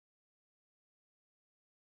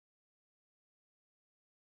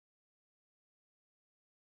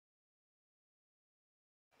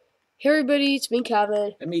Hey everybody, it's me,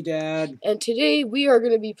 Kevin. And me, Dad. And today we are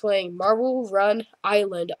going to be playing Marble Run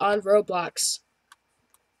Island on Roblox.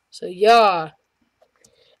 So yeah,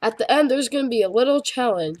 at the end there's going to be a little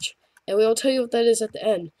challenge. And we'll tell you what that is at the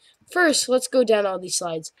end. First, let's go down all these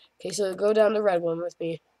slides. Okay, so go down the red one with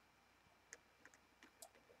me.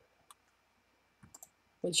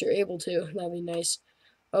 Once you're able to, that'd be nice.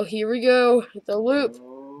 Oh, here we go. The loop.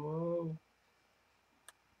 Oh,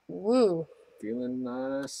 Woo.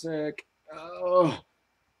 feeling sick. Oh.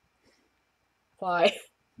 Why?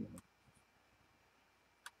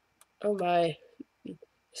 Oh my.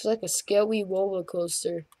 It's like a scaly roller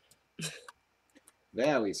coaster.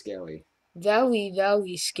 Very scary. Valley,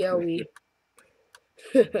 scaly.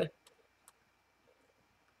 Okay,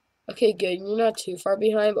 good. You're not too far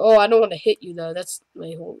behind. Oh, I don't want to hit you, though. That's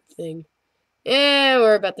my whole thing. Yeah,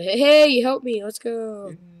 we're about to hit. Hey, you help me. Let's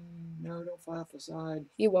go. No, don't fly off the side.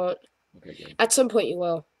 You won't. Okay, good. At some point, you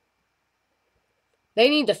will. They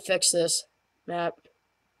need to fix this map.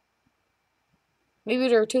 Maybe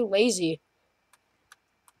they're too lazy.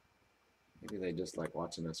 Maybe they just like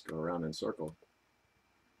watching us go around in a circle.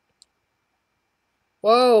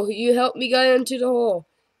 Whoa, you helped me get into the hole.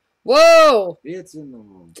 Whoa! It's in the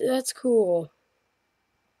hole. That's cool.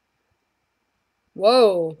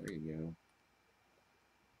 Whoa. There you go.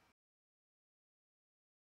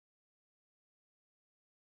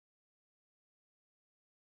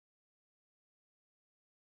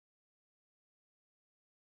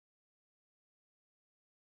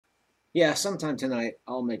 Yeah, sometime tonight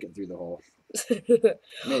I'll make it through the hole.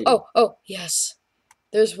 Maybe. Oh, yes.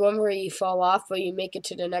 There's one where you fall off, but you make it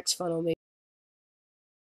to the next funnel, maybe.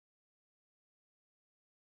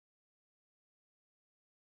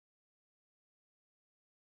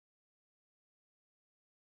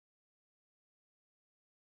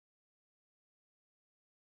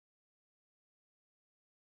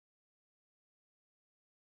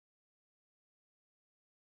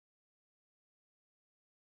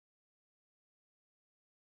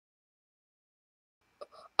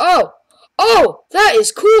 Oh, that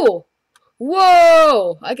is cool.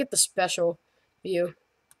 Whoa, I get the special view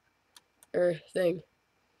thing.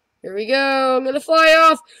 Here we go. I'm gonna fly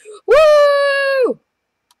off. Woo!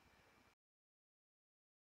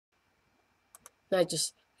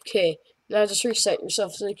 Okay. Now just reset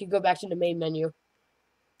yourself so you can go back to the main menu.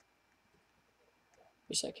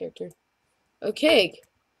 Reset character. Okay,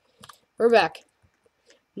 we're back.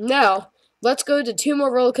 Now let's go to 2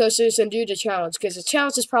 more roller coasters and do the challenge because the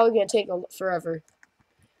challenge is probably gonna take forever.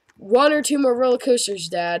 1 or 2 more roller coasters,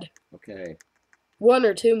 Dad. Okay. 1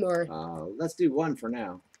 or 2 more. Let's do 1 for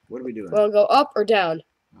now. What are we doing? Want to go up or down?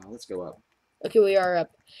 Let's go up. Okay, we are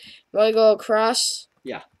up. Want to go across?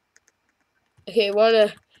 Yeah. Okay, want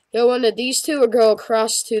to go one of these 2 or go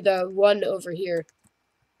across to the one over here?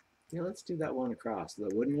 Yeah, let's do that one across. The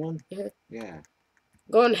wooden one? Mm-hmm. Yeah.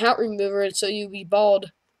 Go on hat remover so you be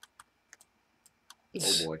bald.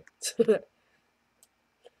 Oh boy.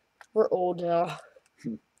 We're old now.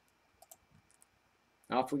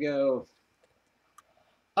 Off we go.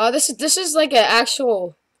 This is like an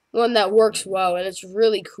actual one that works well, and it's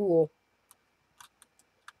really cool.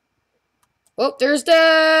 Oh, there's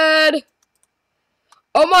Dad!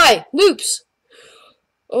 Oh my, loops!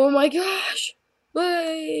 Oh my gosh!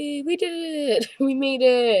 Way, we did it! We made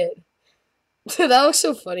it! That looks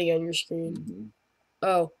so funny on your screen. Mm-hmm.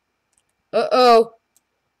 Oh. Uh-oh.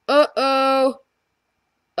 Uh-oh.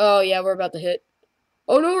 Oh, yeah, we're about to hit.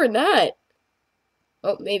 Oh, no, we're not.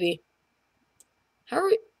 Oh, maybe. How are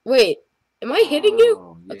we? Wait, am I hitting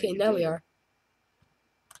you? Yeah, okay, you now did. we are.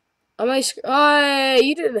 On my screen.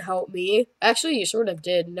 You didn't help me. Actually, you sort of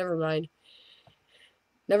did. Never mind.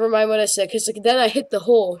 Never mind what I said, because then I hit the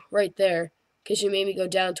hole right there. Because you made me go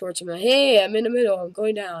down towards me. Hey, I'm in the middle. I'm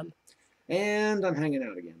going down. And I'm hanging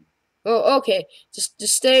out again. Oh, okay. Just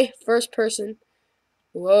stay first person.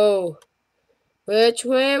 Whoa. Which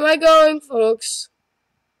way am I going, folks?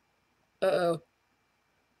 Uh-oh.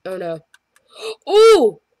 Oh, no.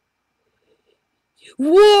 Oh!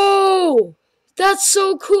 Whoa! That's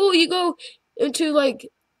so cool. You go into,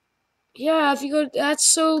 like... Yeah, if you go... That's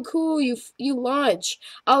so cool. You launch.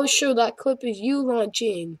 I'll show that clip of you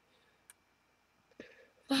launching.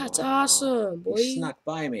 That's awesome, boy. He snuck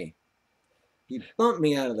by me. He bumped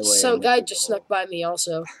me out of the way. Some guy just snuck by me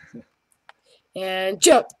also. And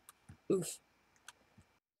jump! Oof.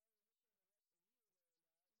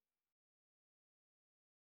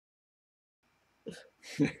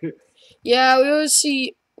 Yeah, we will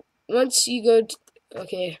see once you go.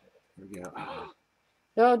 Okay. Here we go.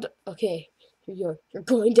 No, okay. Here you go. You're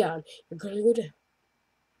going down. You're gonna go down.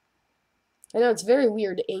 I know it's very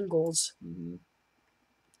weird angles. Mm-hmm.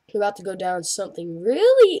 We're about to go down something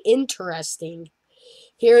really interesting.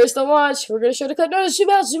 Here is the launch. We're going to show the clip. No, zoom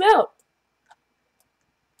out, zoom out.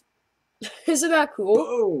 Isn't that cool?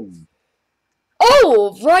 Boom!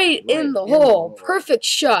 Oh, right in Right the in the hole. hole. Perfect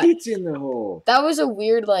shot. It's in the hole. That was a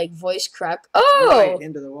weird, like, voice crack. Oh! Right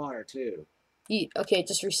into the water, too. Yeet. Okay,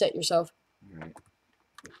 just reset yourself. All right.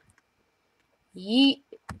 Yeet.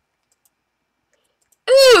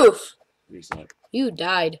 Oof! Reset. You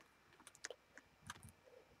died.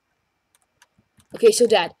 Okay, so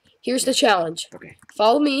Dad, here's the challenge. Okay.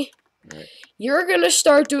 Follow me. All right. You're going to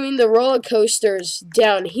start doing the roller coasters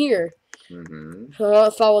down here. Mm-hmm.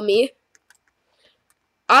 Follow me.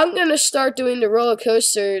 I'm going to start doing the roller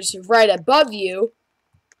coasters right above you.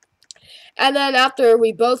 And then after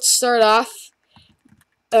we both start off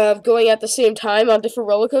going at the same time on different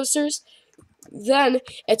roller coasters, then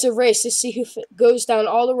it's a race to see who goes down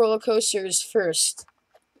all the roller coasters first.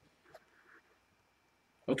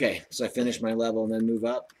 Okay, so I finish my level and then move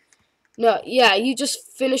up? No, yeah, you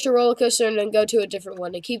just finish a roller coaster and then go to a different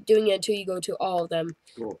one. And keep doing it until you go to all of them.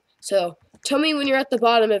 Cool. So, tell me when you're at the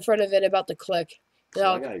bottom in front of it about to click.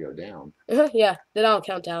 So I gotta go down. Yeah, then I'll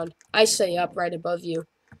count down. I say up right above you.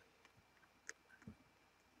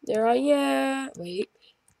 There I am. Wait.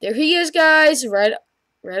 There he is, guys. Right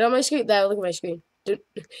on my screen. Look at my screen. Do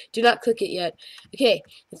not click it yet. Okay.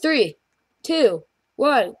 3, 2,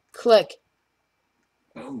 1. Click.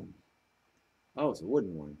 Boom. Oh, it's a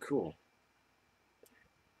wooden one. Cool.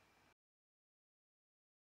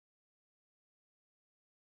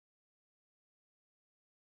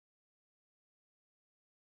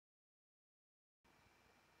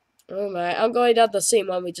 Oh my. I'm going down the same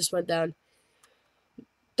one we just went down.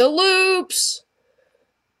 The loops!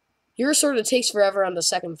 Yours sort of takes forever on the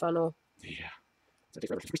second funnel. Yeah. So it takes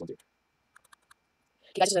forever to first one, too.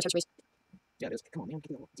 Okay, guys, this is a time race. Yeah, it is. Come on, man.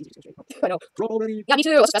 Get it. It's easy to go straight. I know. Drop already. Yeah, me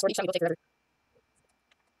too. Let's fast forward. Each time will take forever.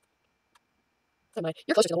 Oh my.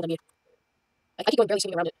 You're closer to the hole than me. I keep going barely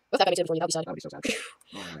swimming around it. What if that guy makes it before you? That'll be sad. That would be so sad.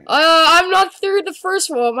 Alright. I'm not through the first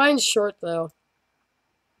one. Mine's short, though.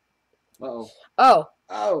 Uh-oh. Oh.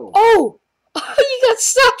 Oh. Oh! You got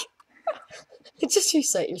stuck! Just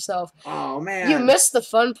reset yourself. Oh, man. You missed the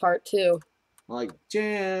fun part, too. Like,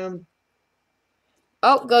 jam.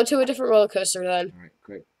 Oh, go to a different roller coaster, then. Alright,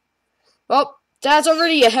 quick. Well, Dad's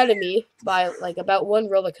already ahead of me by, like, about one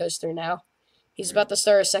roller coaster now. He's about to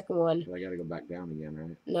start a second one. But I gotta go back down again,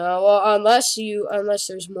 right? No, well, unless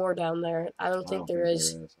there's more down there. I don't think there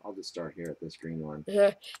is. I'll just start here at this green one.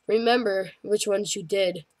 Remember which ones you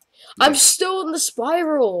did. Yeah. I'm still in the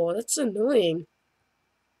spiral. That's annoying.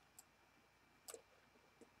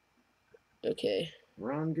 Okay.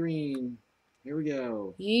 We're on green. Here we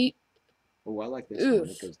go. Yeet. Oh, I like this Oof. one.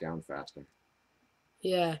 It goes down faster.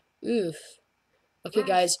 Yeah. Oof. Okay,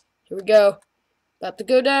 guys. Here we go. About to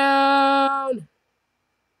go down.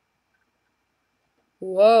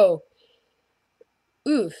 Whoa.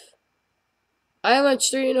 Oof. I went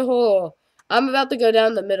straight in a hole. I'm about to go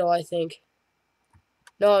down the middle, I think.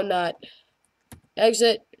 No, I'm not.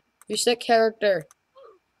 Exit. Reset character.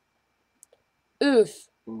 Oof.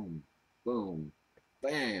 Boom. Boom.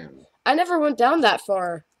 Bam. I never went down that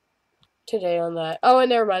far today on that. Oh, and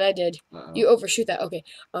never mind, I did. Uh-oh. You overshoot that. Okay.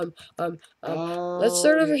 Oh, Let's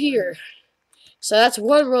start over here. So that's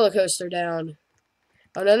one roller coaster down.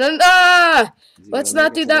 Oh, no, no, no. Ah! Let's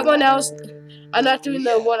not do that one else. I'm not doing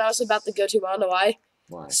the one I was about to go to. I don't know why.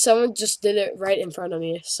 Why? Someone just did it right in front of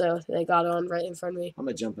me. So they got on right in front of me. I'm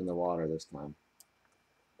gonna jump in the water this time.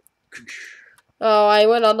 Oh, I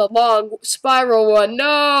went on the long spiral one.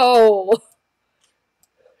 No!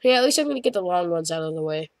 Yeah, at least I'm going to get the long ones out of the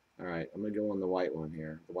way. Alright, I'm gonna go on the white one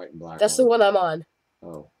here. The white and black That's the one I'm on.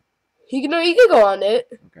 Oh. You can go on it.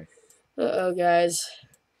 Okay. Uh-oh, guys.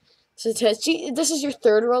 So, this is your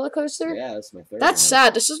third roller coaster? Yeah, that's my third That's one.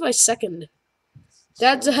 sad. This is my second.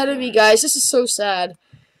 Dad's So ahead of me, sad. guys. This is so sad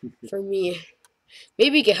for me.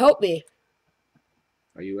 Maybe you can help me.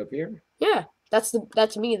 Are you up here? Yeah, that's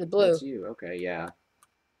me, the blue. That's you. Okay, yeah.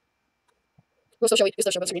 We'll still show you. Please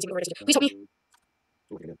help me.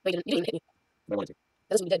 Okay, good. No, you didn't even hit me. I wanted to.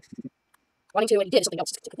 That doesn't mean you did. Wanting to and you did is something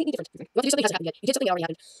else. It's completely different. You have to do something that hasn't happened yet. You did something that already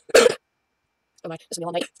happened. Oh my, this is gonna be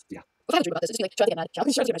all night. Yeah. What if I have a dream about this? It's just gonna try to get mad. Try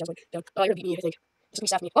to get mad. No. Oh, you're gonna beat me, I think. It's gonna be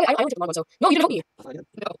sad for me. Oh, I went to the wrong one, so. No, you didn't help me. I did.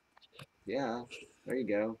 No. Yeah. There you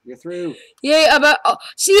go. You're through. Yay,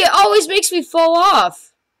 see, it always makes me fall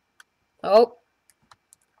off. Oh.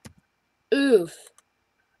 Oof.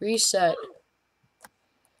 Reset.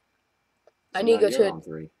 I need to go to on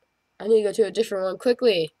 3. I need to go to a different one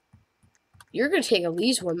quickly. You're gonna take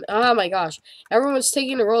Elise one. Oh my gosh. Everyone's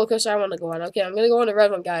taking the roller coaster I want to go on. Okay, I'm gonna go on the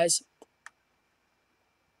red one, guys.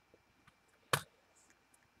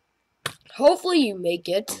 Hopefully you make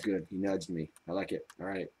it. Oh, good. You nudged me. I like it. All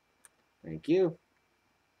right. Thank you.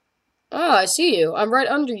 Oh, I see you. I'm right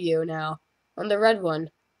under you now. On the red one.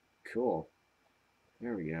 Cool.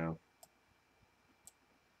 There we go.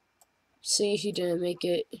 See, he didn't make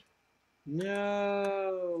it.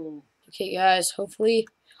 No. Okay, guys, hopefully...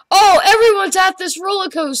 Oh, everyone's at this roller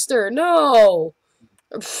coaster! No!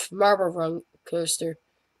 Marble run coaster.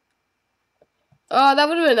 Oh, that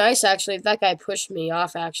would have been nice, actually, if that guy pushed me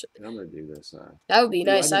off, actually. I'm going to do this. That would be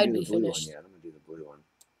nice. I I'd didn't do be the blue finished. one yet. I'm going to do the blue one.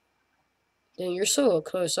 Dang, you're so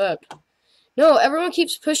close up. No, everyone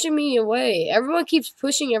keeps pushing me away. Everyone keeps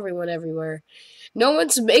pushing everyone everywhere. No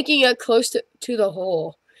one's making it close to the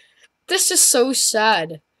hole. This is so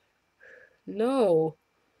sad. No.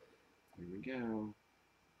 Here we go.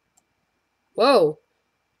 Whoa.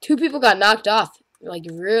 2 people got knocked off, like,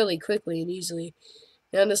 really quickly and easily.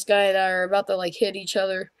 And this guy and I are about to, like, hit each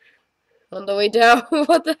other on the way down.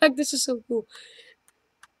 What the heck? This is so cool.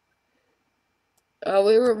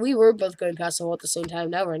 We were both going past the hole at the same time.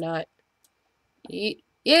 Now we're not. Yeah,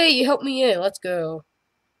 you helped me in. Let's go.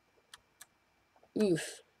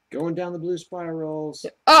 Oof. Going down the blue spirals.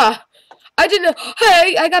 Ah! I didn't...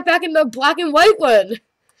 Hey! I got back in the black and white one!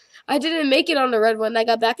 I didn't make it on the red one. I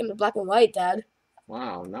got back in the black and white, Dad.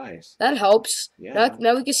 Wow, nice. That helps. Yeah.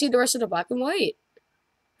 Now we can see the rest of the black and white.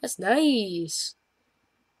 That's nice.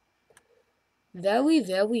 Very,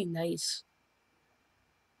 very nice.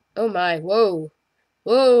 Oh my, whoa.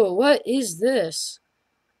 Whoa, what is this?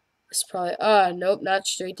 It's probably... nope, not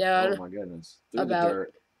straight down. Oh my goodness. Through About... the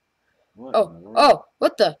dirt. What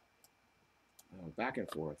what the... Oh, back and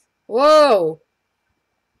forth. Whoa.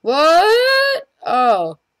 What?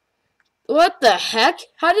 Oh. What the heck?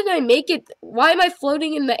 How did I make it? Why am I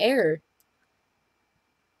floating in the air?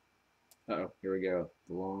 Uh-oh, here we go.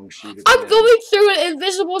 The long shoot. I'm going through an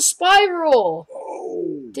invisible spiral.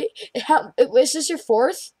 Oh. Is this your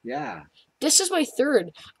 4th? Yeah. This is my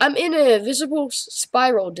 3rd. I'm in an invisible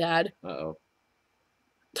spiral, Dad. Uh-oh.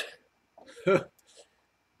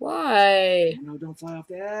 Why? Oh, no, don't fly off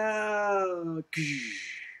there.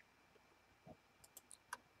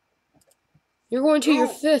 You're going to your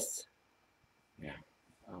 5th. Yeah.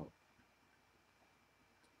 Oh.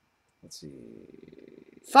 Let's see.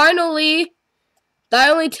 Finally! That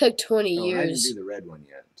only took 20 I didn't years. do the red one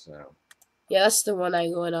yet, so. Yeah, that's the one I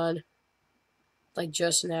went on. Like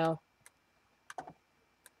just now.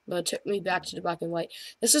 But it took me back to the black and white.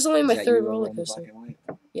 This is only my 3rd roller coaster.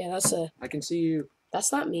 Yeah, that's a... I can see you.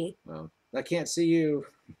 That's not me. Well, I can't see you.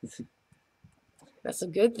 That's a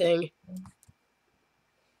good thing.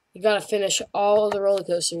 You gotta finish all of the roller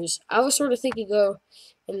coasters. I was sort of thinking go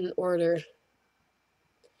in order.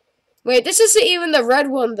 Wait, this isn't even the red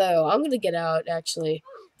one, though. I'm gonna get out, actually.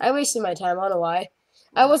 I wasted my time. I don't know why.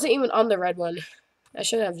 I wasn't even on the red one. I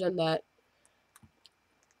shouldn't have done that.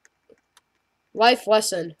 Life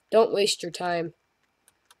lesson. Don't waste your time.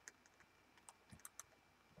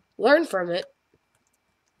 Learn from it.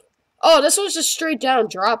 Oh, this one's just straight down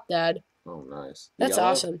drop, Dad. Oh, nice. That's Yellow?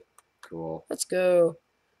 awesome. Cool. Let's go.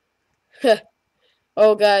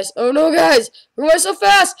 Oh, guys. Oh, no, guys. We're going so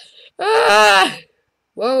fast. Ah!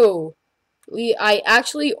 Whoa. I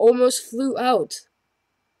actually almost flew out.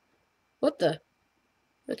 What the?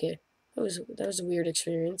 Okay. That was a weird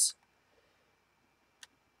experience.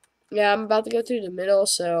 Yeah, I'm about to go through the middle,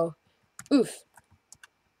 so... Oof.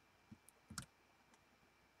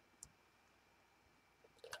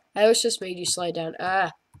 I always just made you slide down.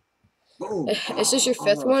 Ah. Boom. Is this your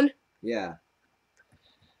 5th Almost. one? Yeah.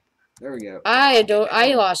 There we go.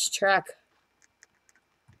 I lost track.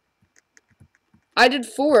 I did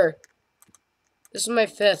 4. This is my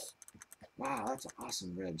 5th. Wow, that's an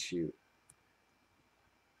awesome red shoot.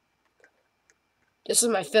 This is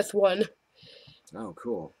my 5th one. Oh,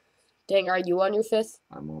 cool. Dang, are you on your 5th?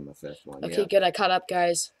 I'm on the 5th one. Okay, yeah. good. I caught up,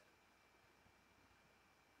 guys.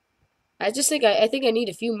 I think I need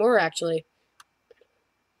a few more, actually.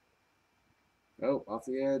 Oh, off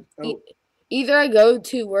the edge. Oh. Either I go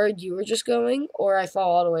to where you were just going, or I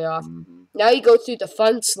fall all the way off. Mm-hmm. Now you go through the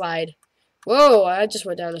fun slide. Whoa, I just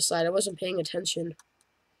went down a slide. I wasn't paying attention.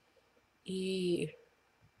 This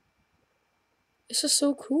is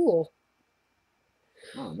so cool.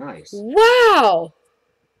 Oh, nice. Wow!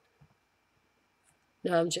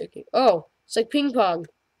 No, I'm joking. Oh, it's like ping pong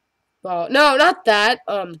ball. No, not that.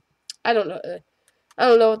 I don't know. I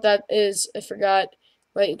don't know what that is. I forgot.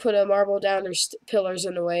 Like, you put a marble down, there's pillars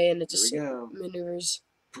in the way, and it just maneuvers.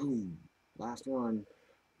 Boom. Last one.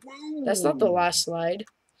 Boom. That's not the last slide.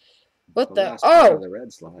 What the? Last part Oh! of the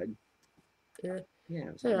red slide. Yeah. Yeah.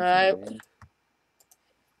 It was Alright. fun,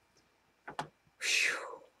 man.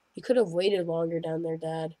 You could have waited longer down there,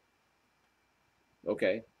 Dad.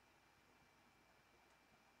 Okay.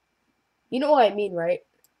 You know what I mean, right?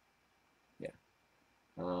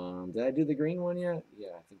 Did I do the green one yet? Yeah,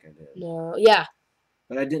 I think I did. No. Yeah.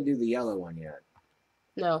 But I didn't do the yellow one yet.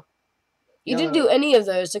 No. You didn't Yellow. do any of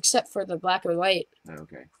those except for the black and white.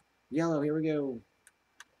 Okay. Yellow, here we go.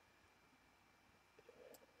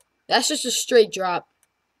 That's just a straight drop.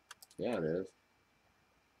 Yeah, it is.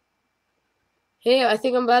 Hey, I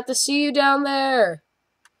think I'm about to see you down there.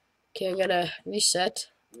 Okay, I'm gonna reset.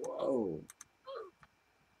 Whoa.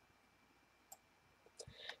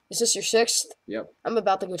 Is this your sixth? Yep. I'm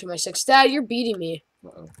about to go to my sixth. Dad, you're beating me.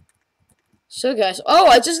 Uh-oh. So, guys. Oh,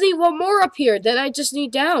 I just need one more up here. Then I just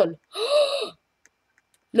need down.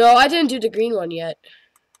 No, I didn't do the green one yet.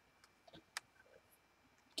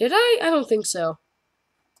 Did I? I don't think so.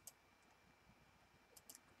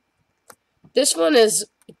 This one is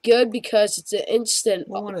good because it's an instant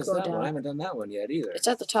What one is go that down. one? I haven't done that one yet either. It's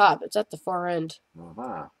at the top. It's at the far end.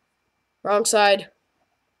 Uh-huh. Wrong side.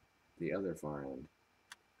 The other far end.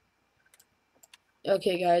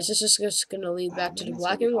 Okay, guys. This is just going to lead back to the Man, that's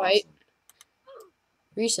black gonna and be white. awesome.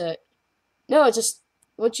 Reset. No, it's just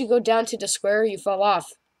once you go down to the square, you fall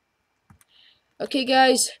off. Okay,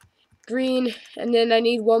 guys. Green. And then I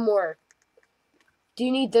need one more. Do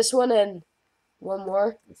you need this one and one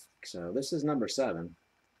more? So this is number 7.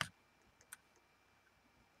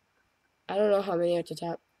 I don't know how many are at the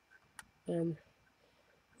top. 1,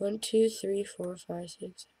 2, 3, 4, 5,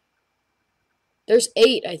 6. There's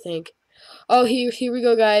 8, I think. Oh, here we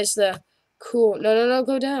go, guys. The cool. No,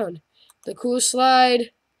 go down. The cool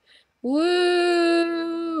slide.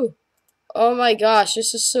 Woo! Oh my gosh,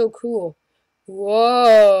 this is so cool.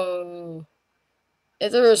 Whoa!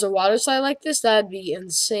 If there was a water slide like this, that'd be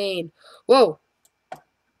insane. Whoa!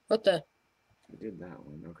 What the? I did that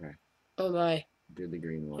one. Okay. Oh my. I did the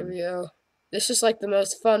green one. Here we go. This is like the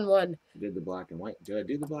most fun one. I did the black and white. Did I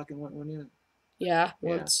do the black and white one yet? Yeah,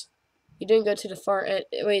 once. You didn't go to the far end.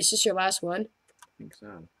 Wait, is this your last one? I think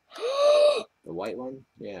so. The white one?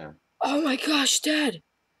 Yeah. Oh my gosh, Dad!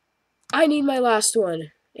 I need my last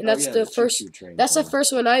one. And Oh, that's yeah, the choo-choo first. train That's the one.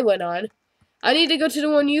 first one I went on. I need to go to the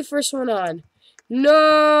one you first went on.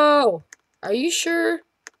 No! Are you sure?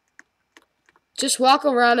 Just walk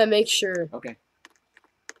around and make sure. Okay.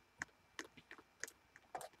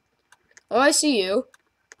 Oh, I see you.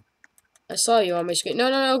 I saw you on my screen. No,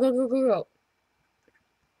 go.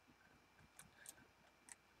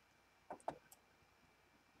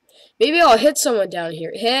 Maybe I'll hit someone down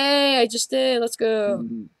here. Hey, I just did. Let's go.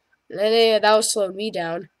 Mm-hmm. And that will slow me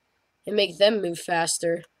down and make them move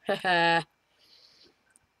faster. Haha.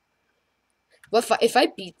 But if I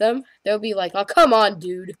beat them, they'll be like, "Oh, come on,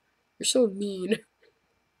 dude. You're so mean."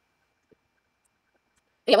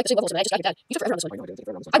 Hey, I like the same levels, and I just got it down. You took forever on this one.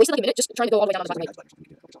 I wasted like a minute just trying to go all the way down on the black and white.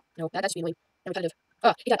 No, that's being lame. I'm repetitive.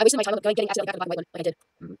 Hey, Dad, I wasted my time getting accidentally back to the black and white one like I did.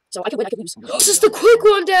 So I could win, I could lose. This is the quick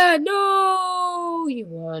one, Dad! No! You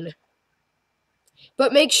won.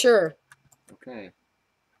 But make sure. Okay.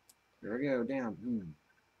 Here we go, down.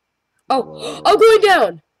 Oh, going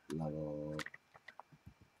down! Level.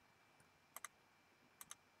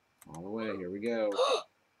 All the way, here we go.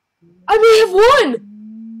 I may have won!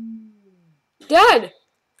 Dad!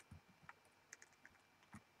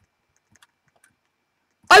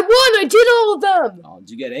 I won! I did all of them! Oh, did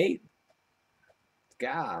you get 8?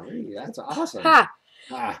 Golly, that's awesome. Ha!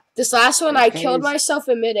 This last one, I killed Okay. myself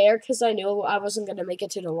in midair because I knew I wasn't going to make it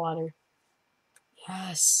to the water.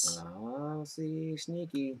 Yes. Oh, see,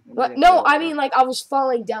 sneaky. But no, I mean like I was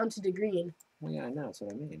falling down to the green. Well, yeah, I know. That's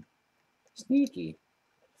what I mean. Sneaky.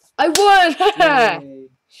 I won! Yay.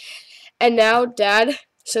 And now, Dad,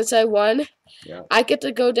 since I won, Yeah. I get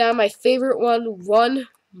to go down my favorite one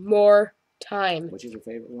more time. Which is your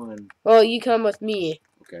favorite one? Well, you come with me.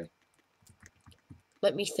 Okay.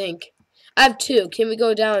 Let me think. I have 2. Can we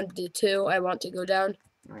go down to 2? I want to go down.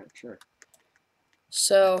 All right, sure.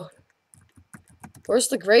 So, where's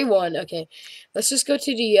the gray one? Okay, let's just go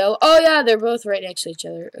to the yellow. Oh, yeah, they're both right next to each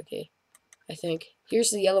other. Okay, I think.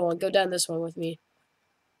 Here's the yellow one. Go down this one with me.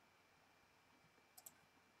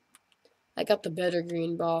 I got the better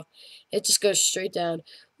green ball. It just goes straight down.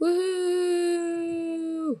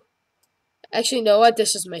 Woo! Actually, you know what?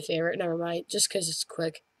 This is my favorite. Never mind. Just because it's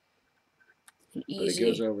quick and But it easy.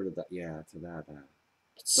 goes over to that. Yeah, to that.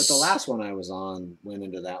 But the last one I was on went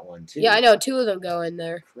into that one too. Yeah, I know. 2 of them go in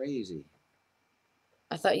there. Crazy.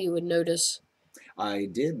 I thought you would notice. I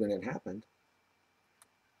did when it happened.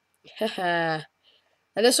 Haha.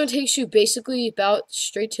 And this one takes you basically about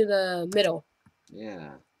straight to the middle.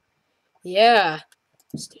 Yeah. Yeah.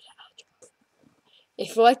 Let's do that outro.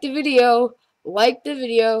 If you liked the video, like the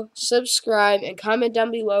video, subscribe, and comment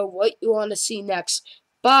down below what you want to see next.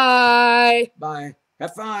 Bye! Bye.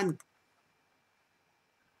 Have fun!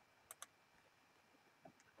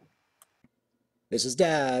 This is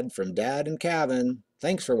Dad from Dad and Kevin.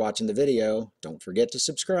 Thanks for watching the video. Don't forget to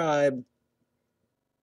subscribe.